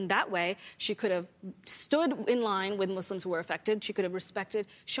needed it. And that way, she could have stood in line with Muslims who were affected. She could have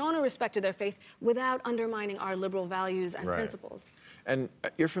shown or respected their faith without undermining our liberal values and principles. And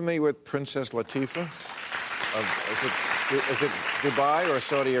you're familiar with Princess Latifah? Is it Dubai or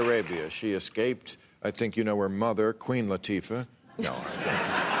Saudi Arabia? She escaped, I think you know her mother, Queen Latifah. No, I'm joking.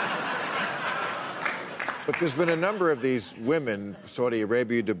 But there's been a number of these women, Saudi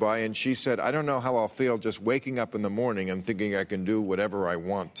Arabia, Dubai, and she said, I don't know how I'll feel just waking up in the morning and thinking I can do whatever I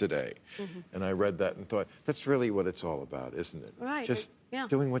want today. And I read that and thought, that's really what it's all about, isn't it? Right. Just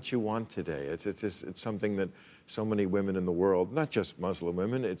doing what you want today. It's something that so many women in the world, not just Muslim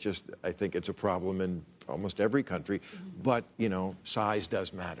women, I think it's a problem in almost every country, but, size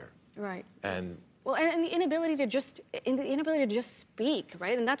does matter. Right. And Well, and the inability to just speak,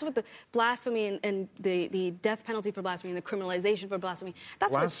 right? And that's what the blasphemy and the death penalty for blasphemy and the criminalization for blasphemy,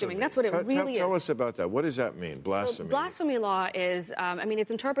 that's what it's doing. That's what it really is. Tell us about that. What does that mean, blasphemy? So blasphemy law is,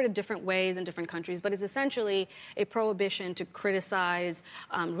 it's interpreted different ways in different countries, but it's essentially a prohibition to criticize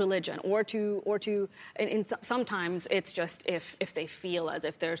religion or to sometimes it's just if they feel as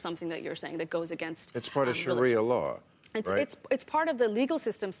if there's something that you're saying that goes against It's part of Sharia law. It's part of the legal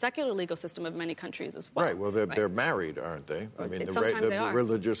system, secular legal system of many countries as well. Right. Well, they're married, aren't they? I mean, the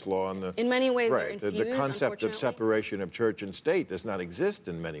religious law and the in many ways right. The concept of separation of church and state does not exist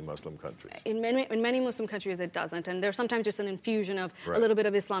in many Muslim countries. In many Muslim countries, it doesn't, and there's sometimes just an infusion of a little bit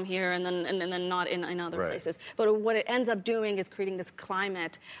of Islam here and then not in other places. But what it ends up doing is creating this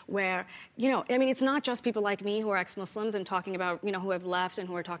climate where it's not just people like me who are ex-Muslims and talking about who have left and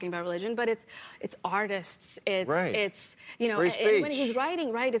who are talking about religion, but it's artists, it's free speech. When he's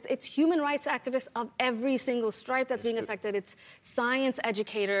writing, it's human rights activists of every single stripe that's being affected. It's science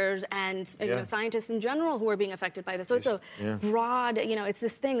educators and scientists in general who are being affected by this. So it's a broad, it's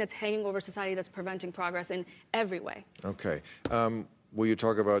this thing that's hanging over society that's preventing progress in every way. Okay. will you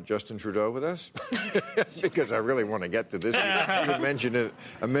talk about Justin Trudeau with us? Because I really want to get to this. You mentioned it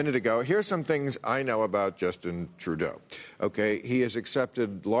a minute ago. Here's some things I know about Justin Trudeau. Okay, he has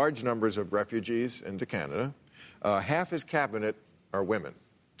accepted large numbers of refugees into Canada. Half his cabinet are women.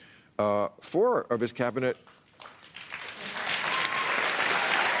 4 of his cabinet...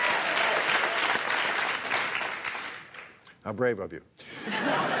 How brave of you.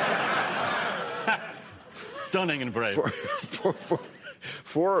 Stunning and brave.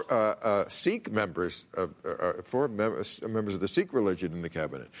 Four Sikh members, members of the Sikh religion in the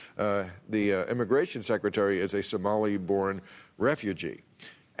cabinet. The immigration secretary is a Somali-born refugee,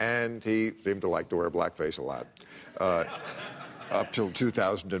 and he seemed to like to wear blackface a lot up till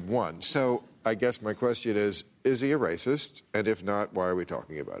 2001. So I guess my question is he a racist? And if not, why are we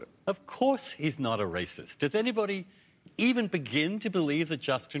talking about it? Of course he's not a racist. Does anybody even begin to believe that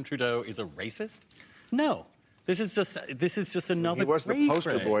Justin Trudeau is a racist? No. This is just another. He was the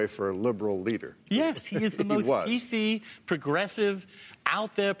poster boy for a liberal leader. Yes, he is the most PC, progressive,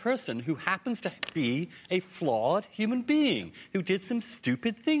 out there person who happens to be a flawed human being who did some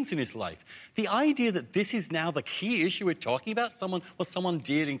stupid things in his life. The idea that this is now the key issue we're talking about, what someone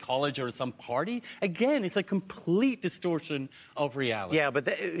did in college or at some party, again, it's a complete distortion of reality. Yeah, but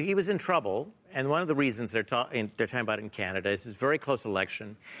he was in trouble. And one of the reasons they're talking about in Canada is this very close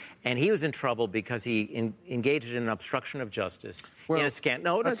election. And he was in trouble because he engaged in an obstruction of justice in a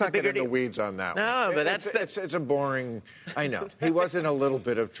scandal. No, let's not get into the weeds on that one. No, but it's a boring... I know. He was in a little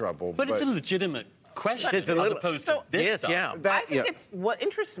bit of trouble. But it's a legitimate question as opposed to this stuff. Yeah. I think it's what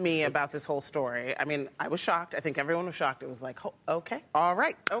interests me about this whole story. I mean, I was shocked. I think everyone was shocked. It was like, okay, all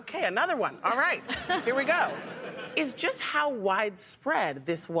right, okay, another one. All right, here we go. Is just how widespread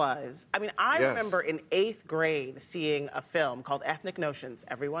this was. I mean, I remember in 8th grade seeing a film called Ethnic Notions.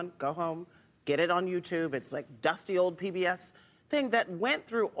 Everyone, go home, get it on YouTube. It's like dusty old PBS thing that went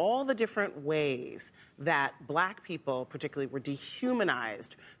through all the different ways that black people particularly were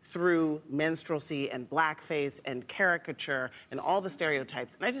dehumanized through minstrelsy and blackface and caricature and all the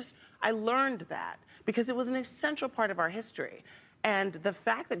stereotypes. And I learned that because it was an essential part of our history. And the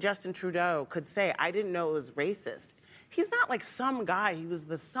fact that Justin Trudeau could say, I didn't know it was racist, he's not like some guy. He was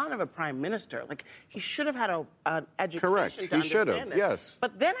the son of a prime minister. Like, he should have had an education to understand this. Yes.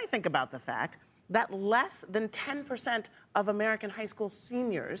 But then I think about the fact that less than 10% of American high school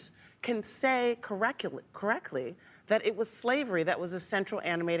seniors can say correctly that it was slavery that was a central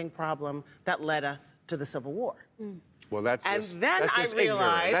animating problem that led us to the Civil War. Well, that's just realized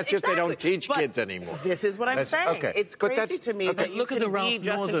ignorant. That's just they don't teach kids anymore. This is what I'm saying. Okay. It's crazy to me that you look can at the Ralph be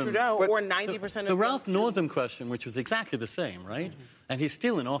Justin Northam. Trudeau or 90% of the Ralph students. Northam question, which was exactly the same, right? And he's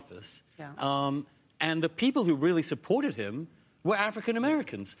still in office. Yeah. And the people who really supported him were African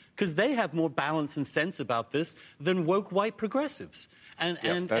Americans because they have more balance and sense about this than woke white progressives.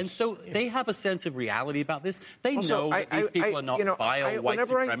 And so they have a sense of reality about this. They know that these people are not vile white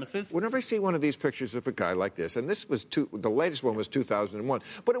supremacists. Whenever I see one of these pictures of a guy like this, and this was the latest one was 2001,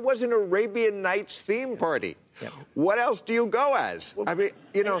 but it was an Arabian Nights theme party. Yep. What else do you go as? I mean,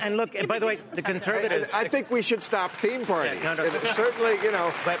 And look, and by the way, the conservatives... I think we should stop theme parties. Yeah, no. Certainly,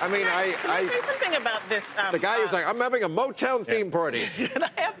 But I mean, can I say something about this? The guy who's like, I'm having a Motown theme party. Can I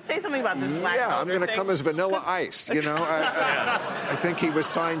have to say something about this black I'm going to thing? come as Vanilla Ice, I think he was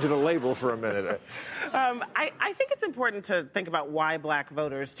signed to the label for a minute. I think it's important to think about why black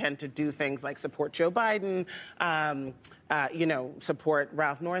voters tend to do things like support Joe Biden, support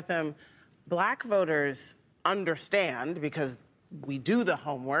Ralph Northam. Black voters understand, because we do the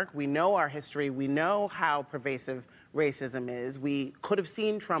homework, we know our history, we know how pervasive racism is. We could have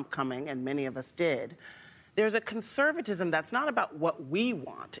seen Trump coming, and many of us did. There's a conservatism that's not about what we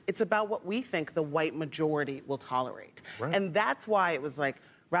want. It's about what we think the white majority will tolerate. Right. And that's why it was like,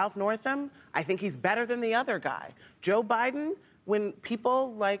 Ralph Northam, I think he's better than the other guy. Joe Biden, when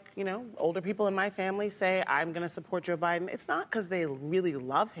people like, older people in my family say, I'm going to support Joe Biden, it's not because they really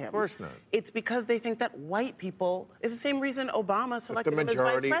love him. Of course not. It's because they think that white people, it's the same reason Obama selected him as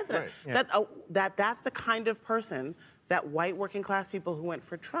vice president. Right. Yeah. That's the kind of person that white working class people who went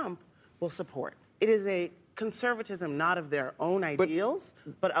for Trump will support. It is a conservatism not of their own ideals,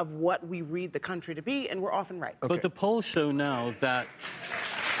 but of what we read the country to be, and we're often right. Okay. But the polls show now that...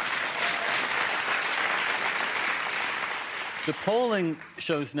 The polling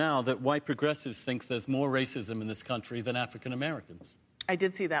shows now that white progressives think there's more racism in this country than African Americans. I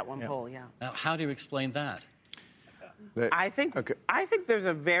did see that one poll, yeah. Now, how do you explain that? I think there's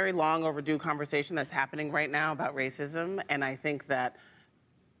a very long overdue conversation that's happening right now about racism, and I think that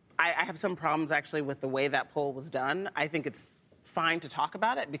I have some problems actually with the way that poll was done. I think it's fine to talk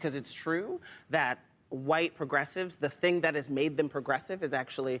about it because it's true that white progressives, the thing that has made them progressive is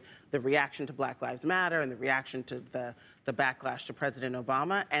actually the reaction to Black Lives Matter and the reaction to the backlash to President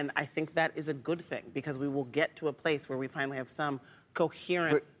Obama. And I think that is a good thing, because we will get to a place where we finally have some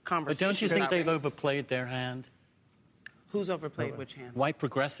coherent conversation. But don't you think they've race. overplayed their hand? Who's overplayed which hand? White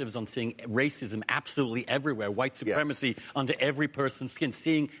progressives on seeing racism absolutely everywhere, white supremacy under every person's skin,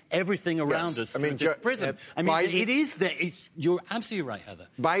 seeing everything around us through this prism. I mean, Biden, it is there. You're absolutely right, Heather.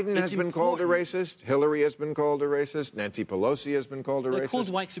 Biden has been called a racist. Hillary has been called a racist. Nancy Pelosi has been called a racist. They're called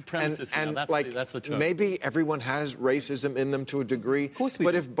white supremacists and now. That's the term. Maybe everyone has racism in them to a degree. Of course we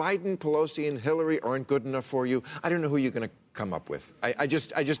but do. if Biden, Pelosi, and Hillary aren't good enough for you, I don't know who you're going to come up with. I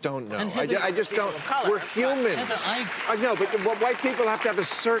just don't know. Heather, I just don't. We're humans. Heather, I know, but white people have to have a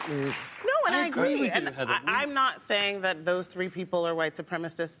certain. No, and I agree. with you, And Heather. I'm not saying that those three people are white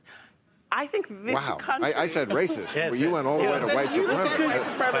supremacists. I think this country... I said racist. Yes, You went all the way to white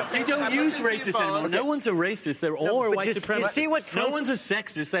supremacy. They don't use racist anymore. No one's a racist. They're all but white just- supremacists. you see what Trump- No one's a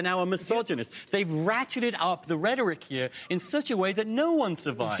sexist. They're now a misogynist. They've ratcheted up the rhetoric here in such a way that no one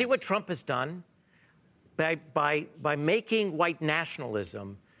survives. See what Trump has done? By making white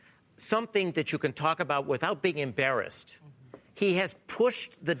nationalism something that you can talk about without being embarrassed, he has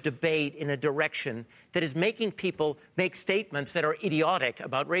pushed the debate in a direction that is making people make statements that are idiotic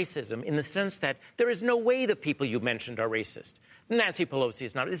about racism, in the sense that there is no way the people you mentioned are racist. Nancy Pelosi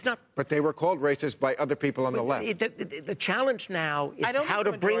is not. It's not. But they were called racist by other people on the left. The challenge now is I don't how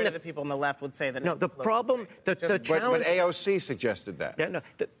think to bring the people on the left would say that. No, the problem, the But challenge. AOC suggested that. Yeah, no,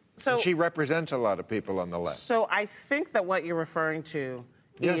 So, And she represents a lot of people on the left. So I think that what you're referring to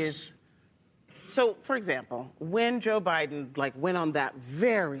is... So, for example, when Joe Biden went on that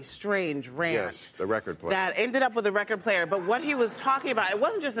very strange rant, the record player, that ended up with a record player, but what he was talking about, it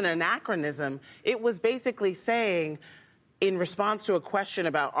wasn't just an anachronism. It was basically saying, in response to a question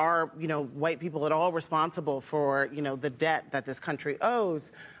about are white people at all responsible for the debt that this country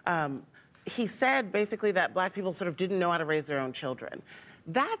owes, he said basically that black people sort of didn't know how to raise their own children.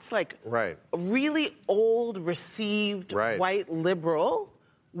 That's really old, received white liberal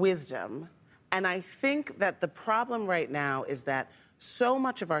wisdom. And I think that the problem right now is that so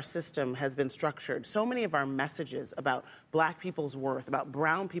much of our system has been structured, so many of our messages about black people's worth, about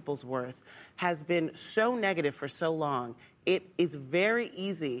brown people's worth, has been so negative for so long. It is very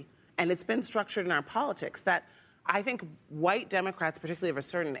easy, and it's been structured in our politics, that I think white Democrats, particularly of a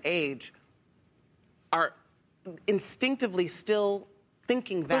certain age, are instinctively still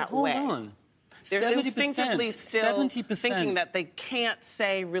thinking that way. Hold on. They're 70%, instinctively still 70%. thinking that they can't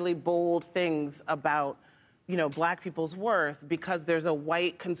say really bold things about, black people's worth because there's a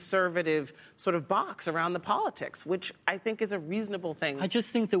white conservative sort of box around the politics, which I think is a reasonable thing. I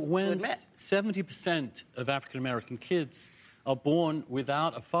just think that when admit. 70% of African American kids are born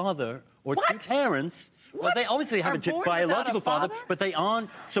without a father or two What? parents, well, they obviously have Are a born biological without a father? but they aren't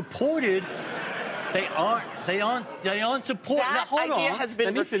supported. They aren't supported. That idea has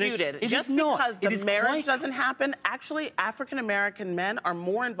been refuted. It Just is not. because It the is marriage quite- doesn't happen, actually, African American men are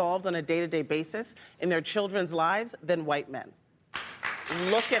more involved on a day-to-day basis in their children's lives than white men.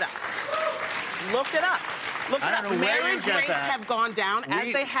 Look it up. Look it up. Look it I up. don't know where you Marriage get rates that. have gone down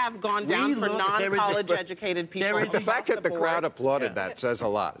as they have gone down for non-college educated people. there is The fact that the crowd applauded that says a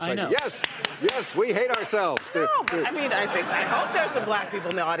lot. It's I know. yes, we hate ourselves. No, but I hope there's some black people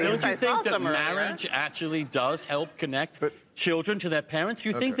in the audience. Don't you I saw think that some earlier. marriage actually does help connect children to their parents?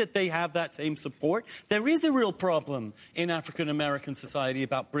 You think that they have that same support? There is a real problem in African American society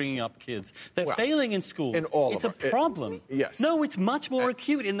about bringing up kids. They're failing in schools. in all it's of a problem. Yes. No, it's much more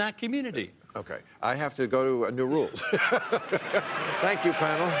acute in that community. Okay, I have to go to new rules. Thank you,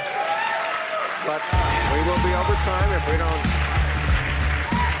 panel. But we will be over time if we don't.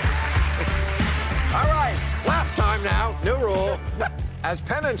 All right, laugh time now. New rule. As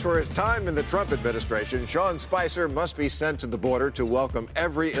penance for his time in the Trump administration, Sean Spicer must be sent to the border to welcome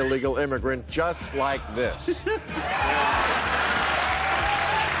every illegal immigrant just like this. See?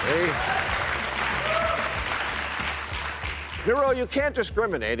 Nero, you can't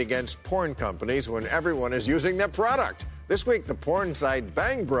discriminate against porn companies when everyone is using their product. This week, the porn site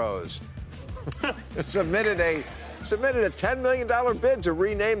Bang Bros submitted a $10 million bid to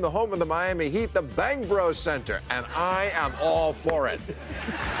rename the home of the Miami Heat the Bang Bros Center, and I am all for it.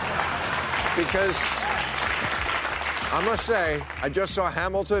 Because I must say, I just saw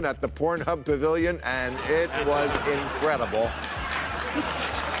Hamilton at the Pornhub Pavilion, and it was incredible.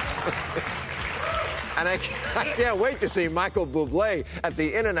 And I can't wait to see Michael Bublé at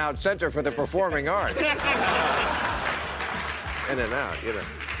the In-N-Out Center for the Performing Arts. In-N-Out,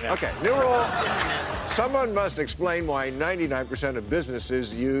 Okay, new rule. Someone must explain why 99% of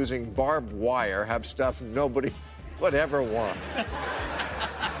businesses using barbed wire have stuff nobody would ever want.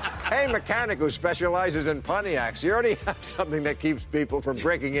 Hey, mechanic who specializes in Pontiacs, you already have something that keeps people from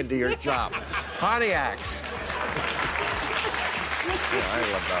breaking into your shop. Pontiacs. Yeah, I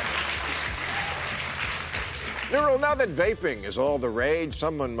love that one. New rule, now that vaping is all the rage,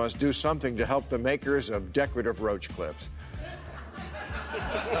 someone must do something to help the makers of decorative roach clips.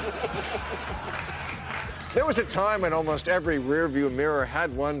 There was a time when almost every rearview mirror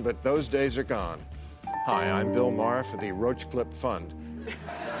had one, but those days are gone. Hi, I'm Bill Maher for the Roach Clip Fund.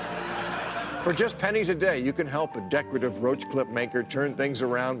 For just pennies a day, you can help a decorative roach clip maker turn things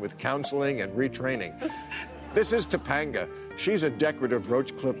around with counseling and retraining. This is Topanga. She's a decorative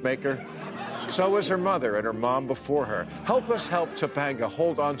roach clip maker. So was her mother and her mom before her. Help us help Topanga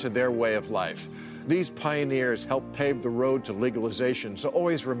hold on to their way of life. These pioneers helped pave the road to legalization, so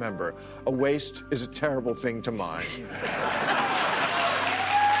always remember, a waste is a terrible thing to mind.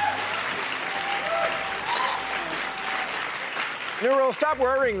 New rule, stop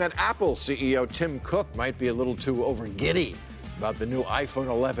worrying that Apple CEO Tim Cook might be a little too over-giddy about the new iPhone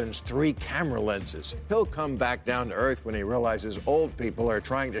 11's 3 camera lenses. He'll come back down to earth when he realizes old people are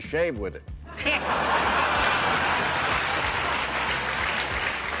trying to shave with it.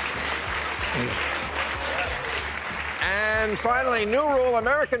 And finally, new rule,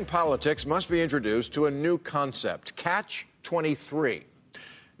 American politics must be introduced to a new concept, Catch-23.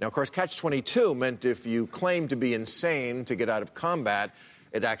 Now, of course, Catch-22 meant if you claimed to be insane to get out of combat,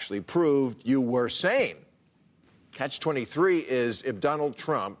 it actually proved you were sane. Catch-23 is if Donald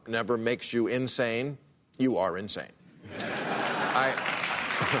Trump never makes you insane, you are insane.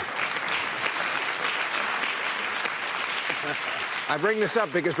 I bring this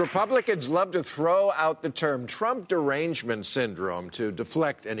up because Republicans love to throw out the term Trump derangement syndrome to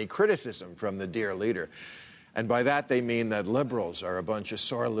deflect any criticism from the dear leader. And by that, they mean that liberals are a bunch of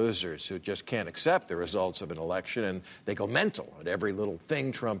sore losers who just can't accept the results of an election, and they go mental at every little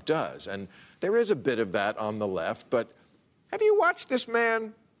thing Trump does. And there is a bit of that on the left, but have you watched this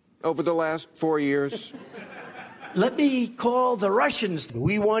man over the last 4 years? Let me call the Russians.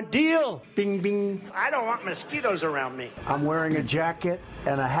 We want deal. Bing, bing. I don't want mosquitoes around me. I'm wearing a jacket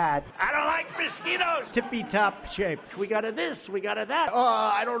and a hat. I don't like mosquitoes. Tippy-top shape. We got a this, we got a that.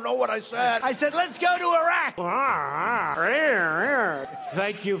 I don't know what I said. I said, let's go to Iraq.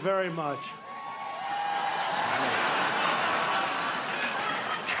 Thank you very much.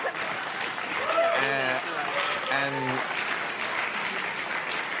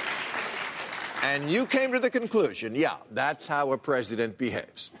 And you came to the conclusion, yeah, that's how a president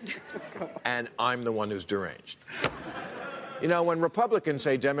behaves. And I'm the one who's deranged. You know, when Republicans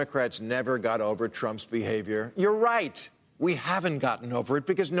say Democrats never got over Trump's behavior, you're right. We haven't gotten over it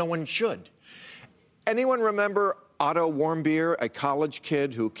because no one should. Anyone remember Otto Warmbier, a college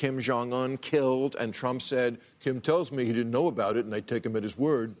kid who Kim Jong-un killed, and Trump said, Kim tells me he didn't know about it, and I take him at his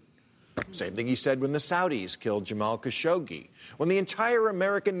word. Same thing he said when the Saudis killed Jamal Khashoggi. When the entire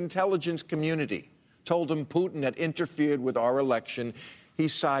American intelligence community told him Putin had interfered with our election, he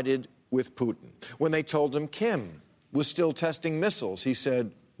sided with Putin. When they told him Kim was still testing missiles, he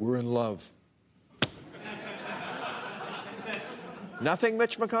said, we're in love. Nothing,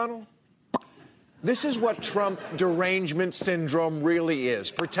 Mitch McConnell? This is what Trump derangement syndrome really is,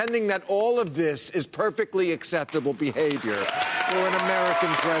 pretending that all of this is perfectly acceptable behavior for an American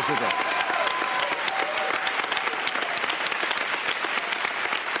president.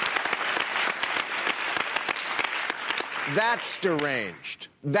 That's deranged.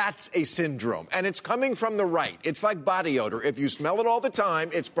 That's a syndrome. And it's coming from the right. It's like body odor. If you smell it all the time,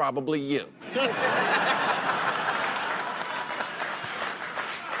 it's probably you.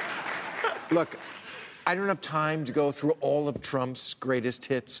 Look, I don't have time to go through all of Trump's greatest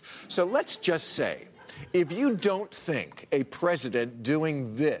hits. So let's just say, if you don't think a president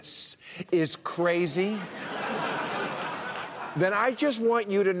doing this is crazy, then I just want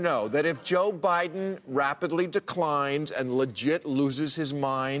you to know that if Joe Biden rapidly declines and legit loses his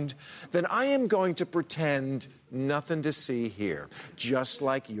mind, then I am going to pretend nothing to see here, just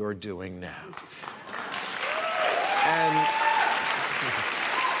like you're doing now.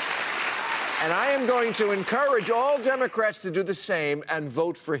 And I am going to encourage all Democrats to do the same and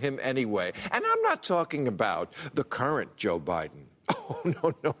vote for him anyway. And I'm not talking about the current Joe Biden.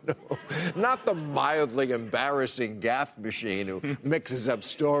 Oh, no. Not the mildly embarrassing gaffe machine who mixes up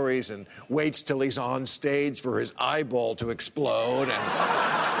stories and waits till he's on stage for his eyeball to explode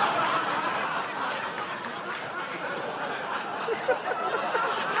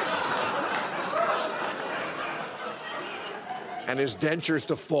and his dentures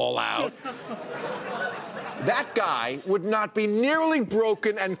to fall out, that guy would not be nearly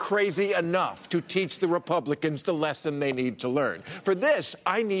broken and crazy enough to teach the Republicans the lesson they need to learn. For this,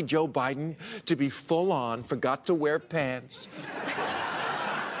 I need Joe Biden to be full on, forgot to wear pants,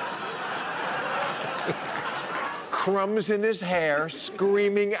 crumbs in his hair,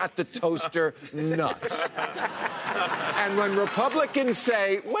 screaming at the toaster, nuts. And when Republicans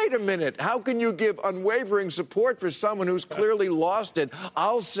say, wait a minute, how can you give unwavering support for someone who's clearly lost it?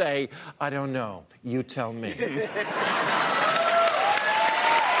 I'll say, I don't know. You tell me.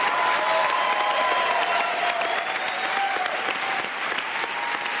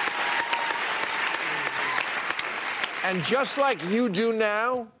 And just like you do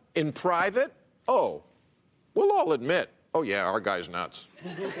now, in private, we'll all admit, oh, yeah, our guy's nuts.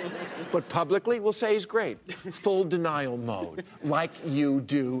 But publicly, we'll say he's great. Full denial mode, like you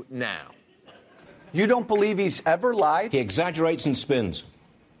do now. You don't believe he's ever lied? He exaggerates and spins.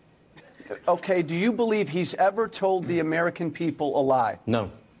 Okay, do you believe he's ever told the American people a lie?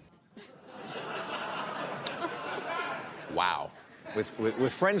 No. Wow.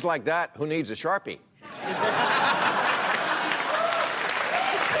 With friends like that, who needs a Sharpie?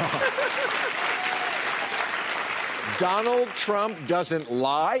 Donald Trump doesn't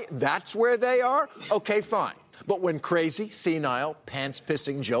lie? That's where they are? Okay, fine. But when crazy, senile,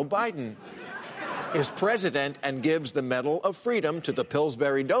 pants-pissing Joe Biden is president and gives the Medal of Freedom to the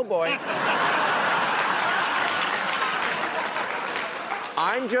Pillsbury Doughboy,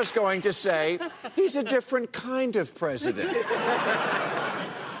 I'm just going to say he's a different kind of president.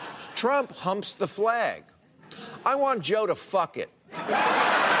 Trump humps the flag. I want Joe to fuck it.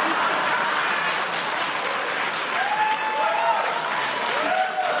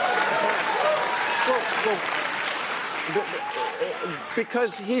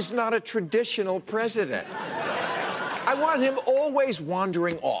 Because he's not a traditional president. I want him always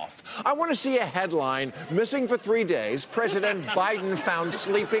wandering off. I want to see a headline, missing for 3 days, President Biden found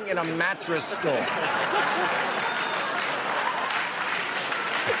sleeping in a mattress store.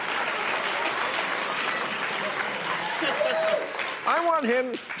 I want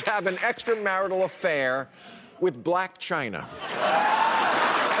him to have an extramarital affair with Black China.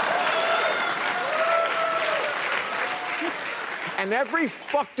 And every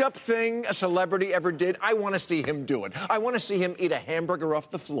fucked up thing a celebrity ever did, I want to see him do it. I want to see him eat a hamburger off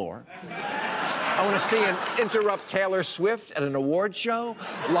the floor. I want to see him interrupt Taylor Swift at an award show,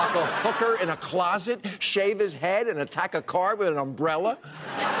 lock a hooker in a closet, shave his head, and attack a car with an umbrella.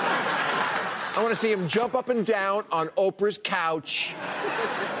 I want to see him jump up and down on Oprah's couch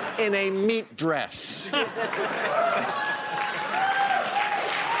in a meat dress.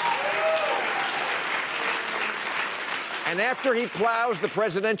 And after he plows the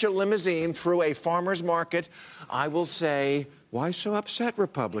presidential limousine through a farmer's market, I will say, why so upset,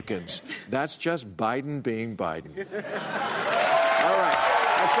 Republicans? That's just Biden being Biden. All right.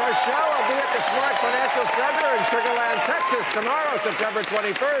 That's our show. I'll be at the Smart Financial Center in Sugar Land, Texas tomorrow, September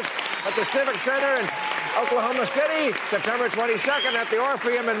 21st, at the Civic Center in Oklahoma City, September 22nd, at the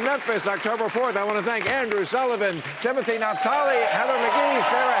Orpheum in Memphis, October 4th. I want to thank Andrew Sullivan, Timothy Naftali, Heather McGee,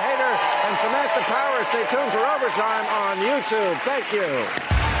 Sarah Haider, and Samantha Power. Stay tuned for Overtime on YouTube. Thank you.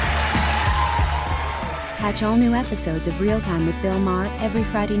 Catch all new episodes of Real Time with Bill Maher every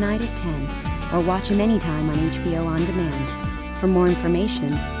Friday night at 10, or watch him anytime on HBO On Demand. For more information,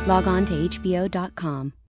 log on to HBO.com.